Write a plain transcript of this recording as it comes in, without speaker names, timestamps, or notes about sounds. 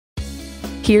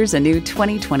Here's a new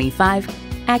 2025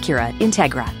 Acura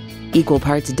Integra. Equal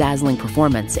parts dazzling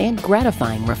performance and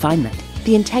gratifying refinement,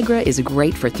 the Integra is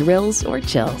great for thrills or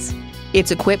chills.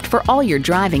 It's equipped for all your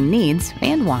driving needs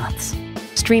and wants.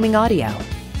 Streaming audio,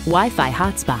 Wi-Fi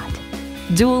hotspot,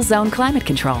 dual zone climate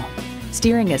control,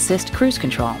 steering assist cruise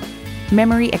control,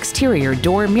 memory exterior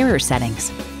door mirror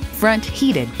settings, front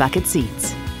heated bucket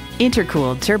seats,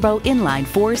 intercooled turbo inline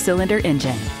 4-cylinder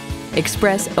engine,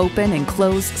 express open and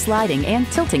close sliding and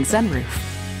tilting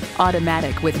sunroof,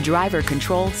 automatic with driver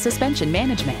controlled suspension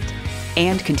management,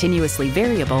 and continuously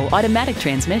variable automatic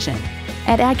transmission.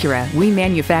 At Acura, we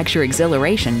manufacture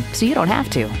exhilaration so you don't have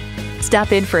to.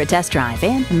 Stop in for a test drive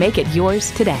and make it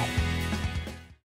yours today.